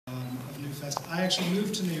Newfest. I actually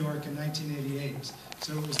moved to New York in 1988,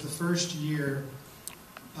 so it was the first year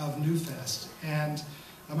of Newfest. And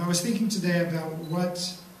I was thinking today about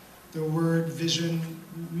what the word vision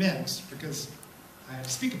meant, because I had to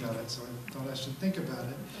speak about it, so I thought I should think about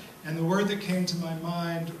it. And the word that came to my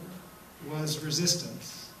mind was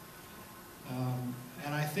resistance.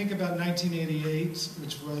 And I think about 1988,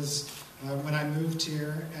 which was when I moved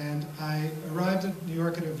here, and I arrived at New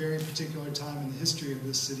York at a very particular time in the history of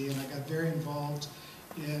this city, and I got very involved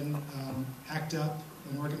in ACT UP,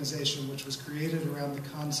 an organization which was created around the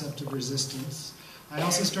concept of resistance. I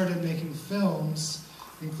also started making films,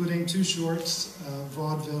 including 2 shorts,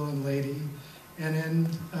 Vaudeville and Lady. And in,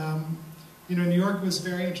 New York was a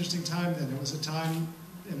very interesting time then. It was a time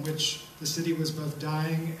in which the city was both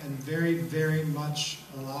dying and very, very much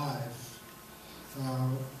alive.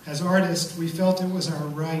 As artists, we felt it was our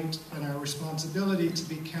right and our responsibility to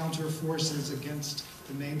be counter forces against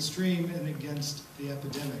the mainstream and against the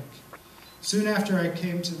epidemic. Soon after I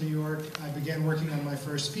came to New York, I began working on my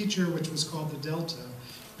first feature, which was called The Delta,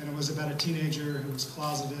 and it was about a teenager who was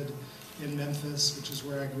closeted in Memphis, which is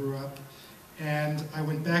where I grew up. And I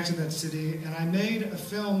went back to that city, and I made a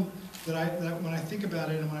film that when I think about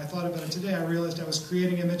it and when I thought about it today, I realized I was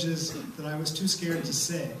creating images that I was too scared to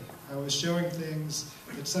say. I was showing things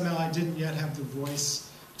that somehow I didn't yet have the voice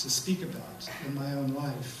to speak about in my own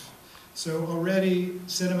life. So already,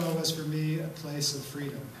 cinema was for me a place of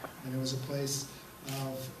freedom, and it was a place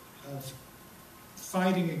of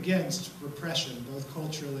fighting against repression, both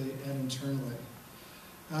culturally and internally.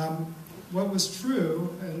 What was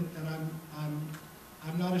true, and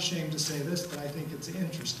I'm not ashamed to say this, but I think it's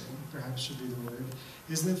interesting, perhaps should be the word,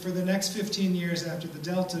 is that for the next 15 years after The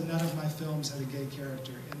Delta, none of my films had a gay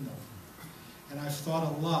character in them. And I've thought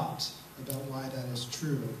a lot about why that is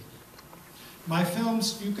true. My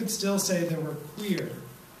films, you could still say they were queer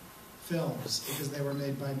films, because they were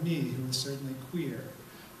made by me, who was certainly queer.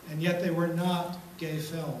 And yet they were not gay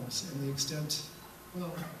films in the extent,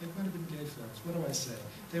 well, they might have been gay films. What do I say?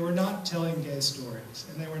 They were not telling gay stories,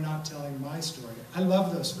 and they were not telling my story. I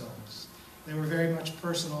love those films. They were very much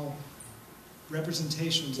personal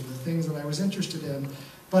representations of the things that I was interested in,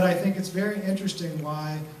 but I think it's very interesting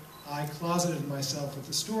why I closeted myself with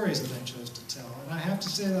the stories that I chose to tell. And I have to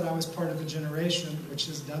say that I was part of a generation which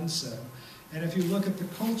has done so. And if you look at the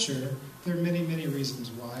culture, there are many, many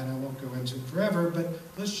reasons why, and I won't go into it forever, but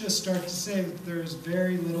let's just start to say that there is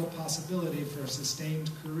very little possibility for a sustained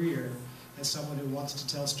career as someone who wants to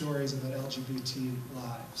tell stories about LGBT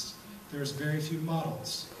lives. There's very few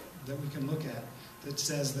models that we can look at that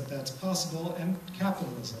says that that's possible, and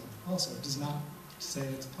capitalism also does not say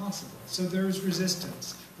it's possible. So there's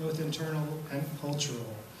resistance, both internal and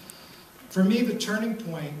cultural. For me, the turning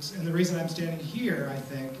point, and the reason I'm standing here, I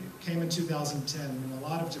think, came in 2010, when a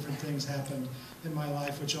lot of different things happened in my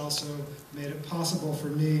life, which also made it possible for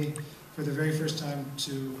me, for the very first time,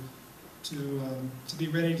 to be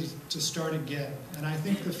ready to start again. And I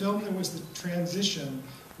think the film that was the transition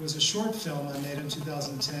was a short film I made in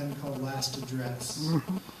 2010 called Last Address.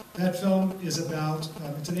 That film is about,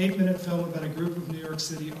 it's an 8-minute film about a group of New York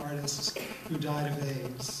City artists who died of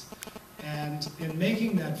AIDS. And in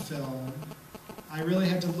making that film, I really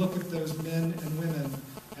had to look at those men and women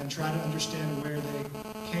and try to understand where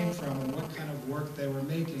they came from and what kind of work they were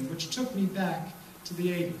making, which took me back to the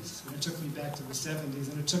 80s, and it took me back to the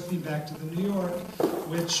 70s, and it took me back to the New York,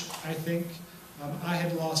 which I think I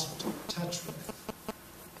had lost touch with.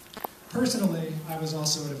 Personally, I was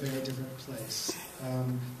also at a very different place.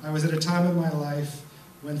 I was at a time in my life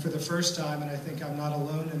when for the first time, and I think I'm not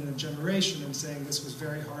alone in a generation in saying this was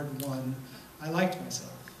very hard won, I liked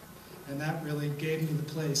myself. And that really gave me the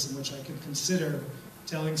place in which I could consider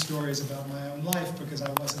telling stories about my own life because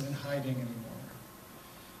I wasn't in hiding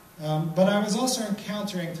anymore. But I was also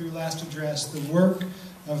encountering through Last Address the work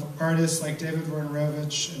of artists like David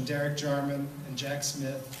Wojnarowicz and Derek Jarman and Jack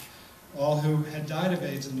Smith, all who had died of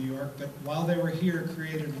AIDS in New York, but while they were here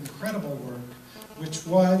created incredible work which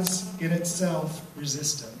was in itself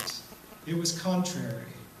resistant. It was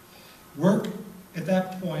contrary. Work at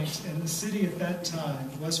that point in the city at that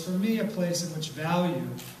time was for me a place in which value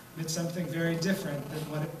meant something very different than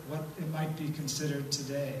what it might be considered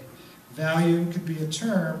today. Value could be a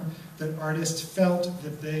term that artists felt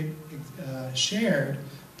that they shared,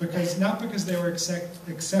 not because they were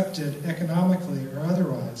accepted economically or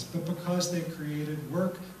otherwise, but because they created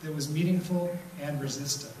work that was meaningful and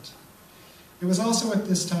resistant. It was also at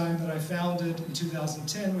this time that I founded in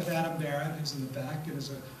 2010 with Adam Barrett, who's in the back and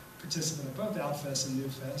is a participant of both Outfest and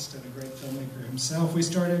Newfest and a great filmmaker himself. We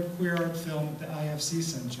started Queer Art Film at the IFC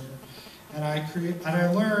Center. And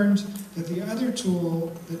I learned that the other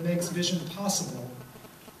tool that makes vision possible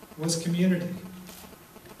was community.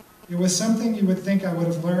 It was something you would think I would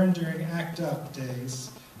have learned during ACT UP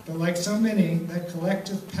days, but like so many, that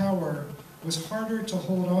collective power was harder to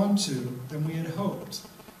hold on to than we had hoped.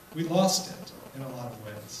 We lost it in a lot of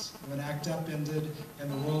ways. When ACT UP ended and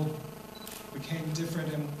the world became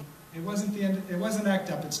different, and it wasn't the end. It wasn't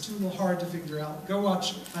ACT UP. It's too hard to figure out. Go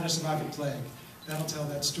watch How to Survive a Plague. That'll tell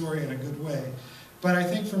that story in a good way. But I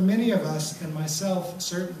think for many of us, and myself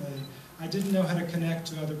certainly, I didn't know how to connect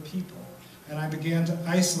to other people. And I began to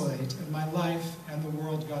isolate, and my life and the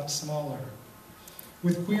world got smaller.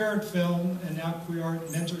 With queer art film and now queer art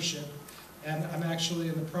mentorship, and I'm actually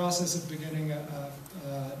in the process of beginning a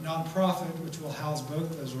nonprofit which will house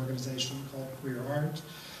both those organizations called Queer Art,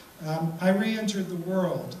 I re-entered the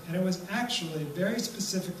world. And it was actually, very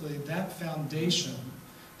specifically, that foundation,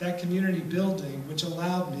 that community building, which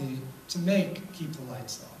allowed me to make Keep the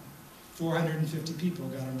Lights On. 450 people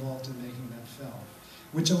got involved in making that film,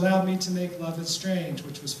 which allowed me to make Love is Strange,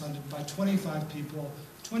 which was funded by 25 people,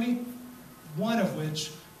 21 of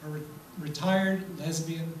which are retired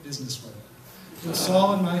lesbian businesswomen who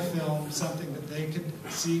saw in my film something that they could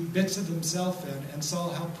see bits of themselves in and saw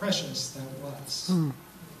how precious that was.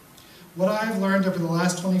 What I've learned over the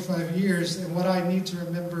last 25 years and what I need to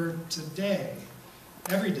remember today,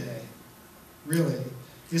 every day, really,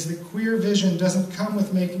 is that queer vision doesn't come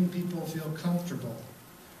with making people feel comfortable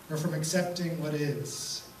or from accepting what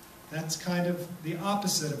is. That's kind of the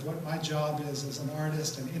opposite of what my job is as an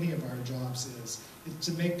artist, and any of our jobs is. It's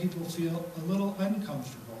to make people feel a little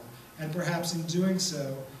uncomfortable, and perhaps in doing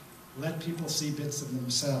so, let people see bits of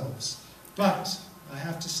themselves. But I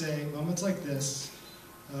have to say, moments like this,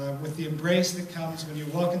 with the embrace that comes when you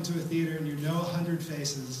walk into a theater and you know 100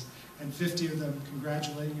 faces, and 50 of them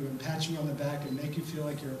congratulate you and pat you on the back and make you feel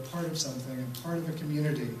like you're a part of something and part of a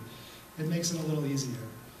community, it makes it a little easier.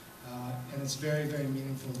 And it's very, very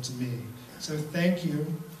meaningful to me. So thank you.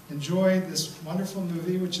 Enjoy this wonderful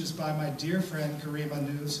movie, which is by my dear friend Kareem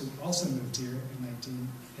Anous, who also moved here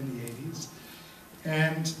in the 80s.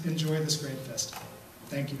 And enjoy this great festival.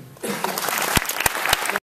 Thank you.